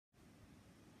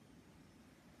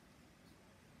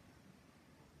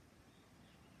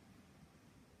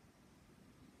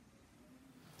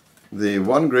The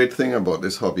one great thing about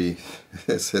this hobby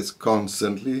is it's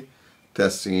constantly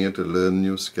testing you to learn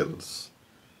new skills.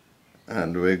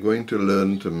 And we're going to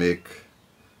learn to make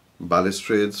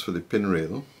balustrades for the pin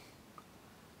rail.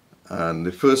 And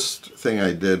the first thing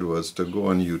I did was to go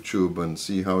on YouTube and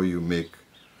see how you make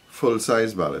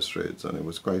full-size balustrades, and it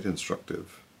was quite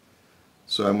instructive.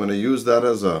 So I'm going to use that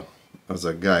as a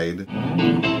guide.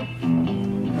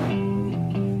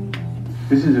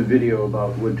 This is a video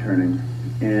about wood turning,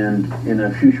 and in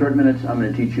a few short minutes I'm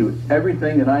going to teach you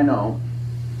everything that I know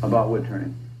about wood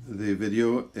turning. The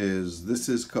video is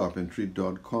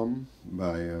thisiscarpentry.com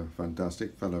by a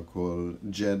fantastic fellow called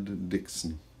Jed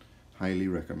Dixon. Highly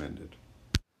recommended.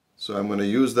 So I'm going to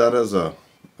use that as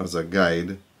a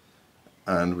guide,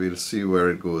 and we'll see where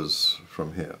it goes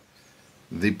from here.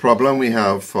 The problem we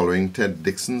have following Ted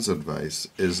Dixon's advice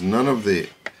is none of the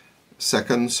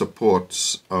second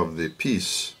supports of the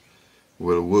piece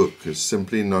will work. There's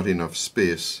simply not enough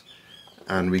space,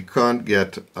 and we can't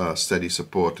get a steady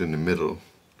support in the middle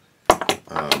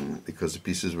because the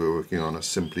pieces we're working on are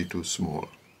simply too small.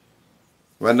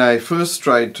 When I first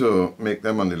tried to make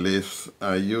them on the lathe,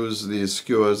 I used these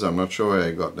skewers. I'm not sure where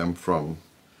I got them from.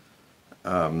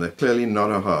 They're clearly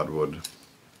not a hardwood,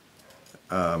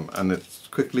 and it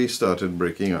quickly started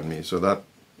breaking on me, so that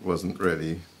wasn't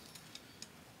really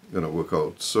going to work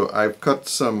out. So I've cut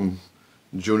some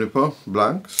juniper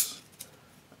blanks,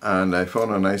 and I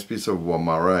found a nice piece of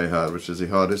Wamara I had, which is the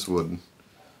hardest wood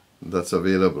that's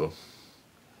available.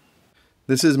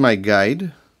 This is my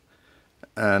guide,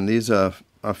 and these are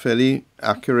fairly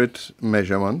accurate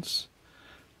measurements.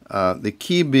 The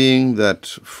key being that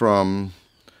from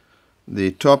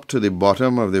the top to the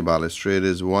bottom of the balustrade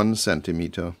is 1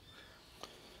 centimeter.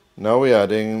 Now we're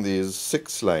adding these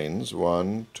 6 lines,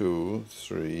 1, 2,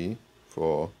 3,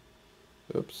 4,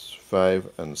 5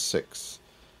 and 6,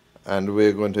 and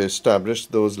we're going to establish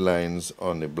those lines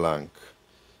on the blank,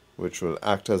 which will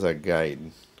act as a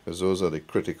guide, because those are the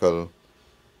critical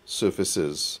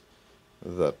surfaces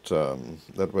that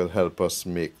that will help us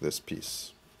make this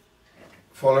piece.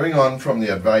 Following on from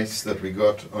the advice that we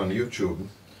got on YouTube,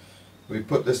 we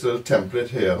put this little template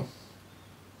here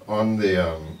on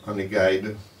the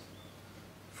guide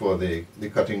for the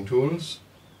cutting tools,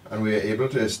 and we are able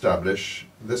to establish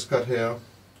this cut here,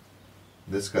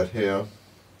 this cut here,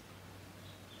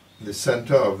 the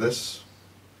center of this,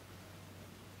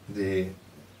 the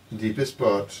deepest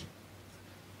part,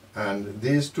 and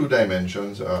these 2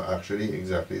 dimensions are actually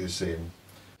exactly the same.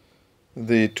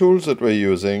 The tools that we're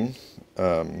using,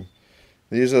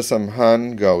 these are some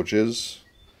hand gouges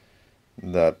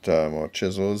that or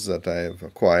chisels that I've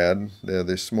acquired. They're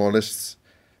the smallest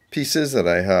pieces that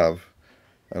I have,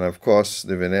 and of course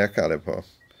the vernier caliper,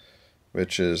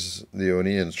 which is the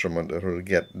only instrument that will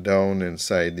get down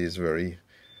inside these very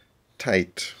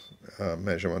tight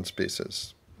measurement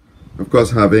spaces. Of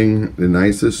course, having the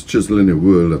nicest chisel in the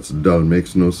world that's dull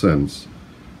makes no sense.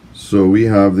 So we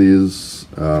have these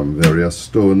various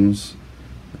stones,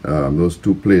 those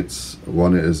 2 plates.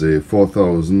 One is a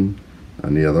 4000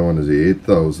 and the other one is a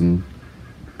 8000.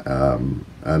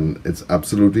 And it's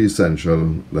absolutely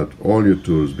essential that all your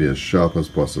tools be as sharp as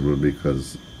possible,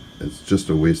 because it's just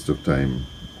a waste of time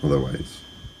otherwise.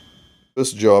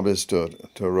 This job is to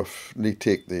roughly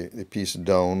take the piece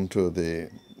down to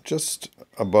just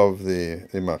above the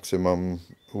maximum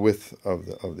width of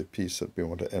the piece that we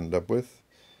want to end up with,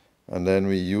 and then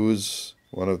we use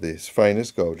one of these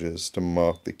finest gouges to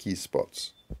mark the key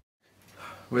spots.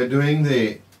 We're doing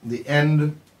the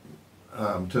end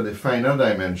to the final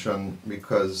dimension,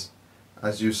 because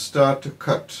as you start to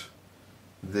cut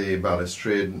the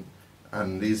balustrade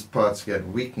and these parts get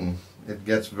weakened, it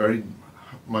gets very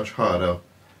much harder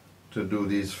to do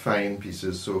these fine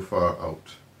pieces so far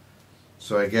out.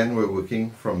 So again, we're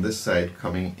working from this side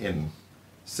coming in,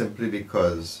 simply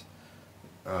because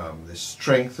the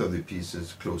strength of the piece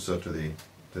is closer to the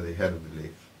head of the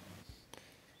lathe.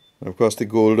 Of course, the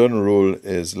golden rule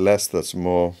is less that's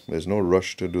more. There's no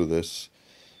rush to do this.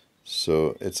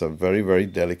 So it's a very, very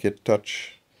delicate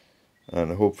touch,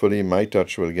 and hopefully my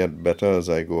touch will get better as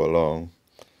I go along,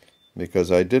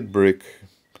 because I did break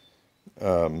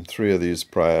 3 of these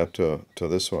prior to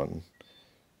this one.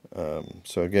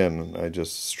 So again, I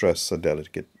just stress a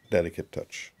delicate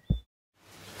touch.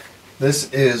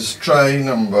 This is try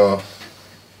number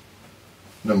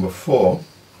 4,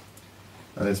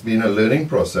 and it's been a learning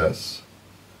process,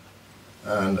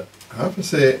 and I have to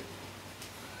say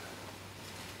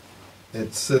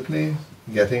it's certainly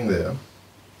getting there.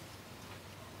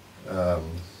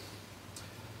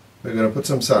 We're going to put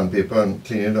some sandpaper and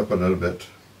clean it up a little bit.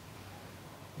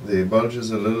 The bulge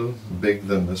is a little big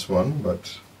than this one,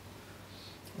 but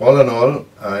all in all,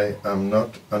 I am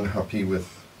not unhappy with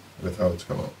how it's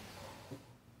come out.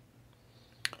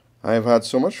 I've had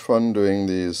so much fun doing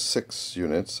these 6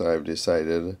 units, I've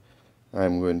decided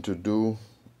I'm going to do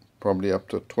probably up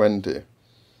to 20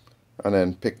 and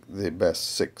then pick the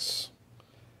best 6.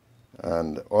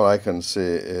 And all I can say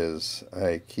is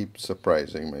I keep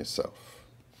surprising myself.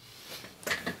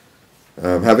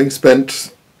 Having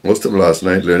spent most of last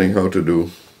night learning how to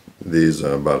do these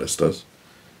balusters,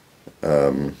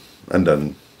 and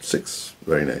done 6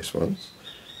 very nice ones,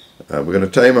 we're going to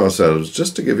time ourselves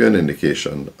just to give you an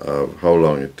indication of how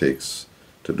long it takes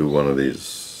to do one of these.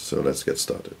 So let's get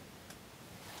started.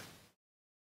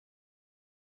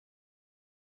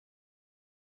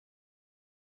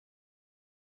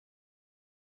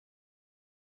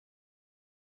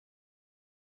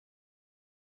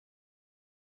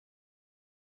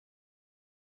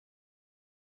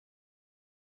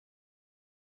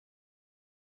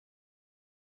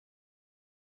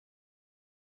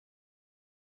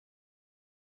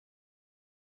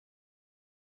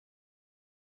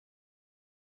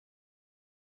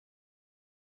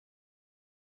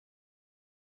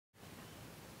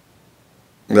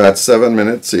 That's 7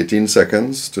 minutes, 18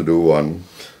 seconds to do one.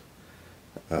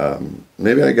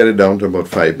 Maybe I get it down to about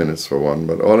 5 minutes for one,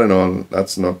 but all in all,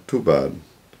 that's not too bad.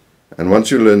 And once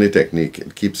you learn the technique,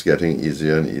 it keeps getting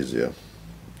easier and easier.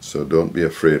 So don't be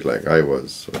afraid like I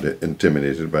was, or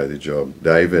intimidated by the job.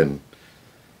 Dive in,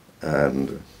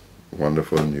 and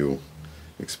wonderful new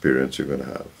experience you're going to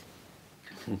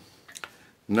have.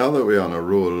 Now that we're on a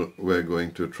roll, we're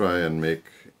going to try and make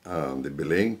the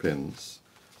belaying pins.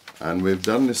 And we've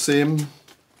done the same,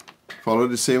 followed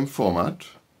the same format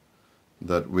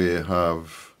that we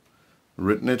have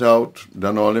written it out,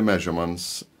 done all the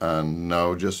measurements, and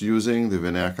now just using the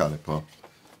vernier caliper,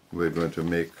 we're going to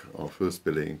make our first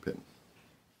belaying pin.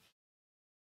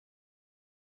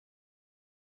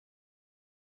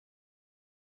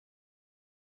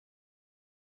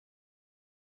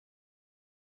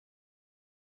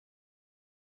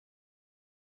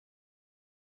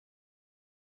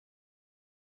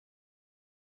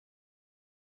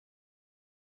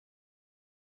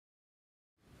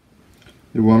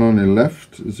 The one on the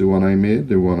left is the one I made,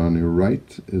 the one on the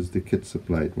right is the kit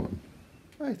supplied one.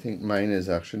 I think mine is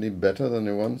actually better than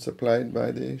the one supplied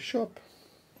by the shop.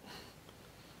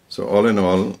 So all in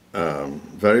all,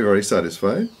 very, very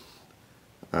satisfied.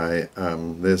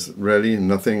 There's really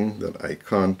nothing that I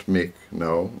can't make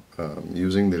now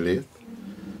using the lathe.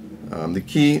 The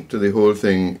key to the whole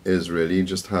thing is really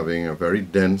just having a very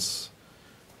dense,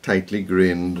 tightly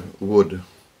grained wood,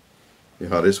 the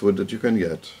hardest wood that you can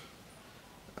get,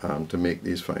 to make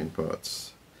these fine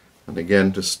parts. And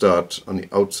again, to start on the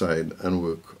outside and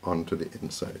work onto the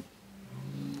inside.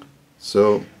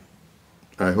 So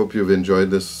I hope you've enjoyed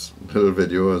this little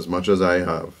video as much as I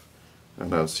have,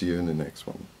 and I'll see you in the next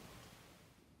one.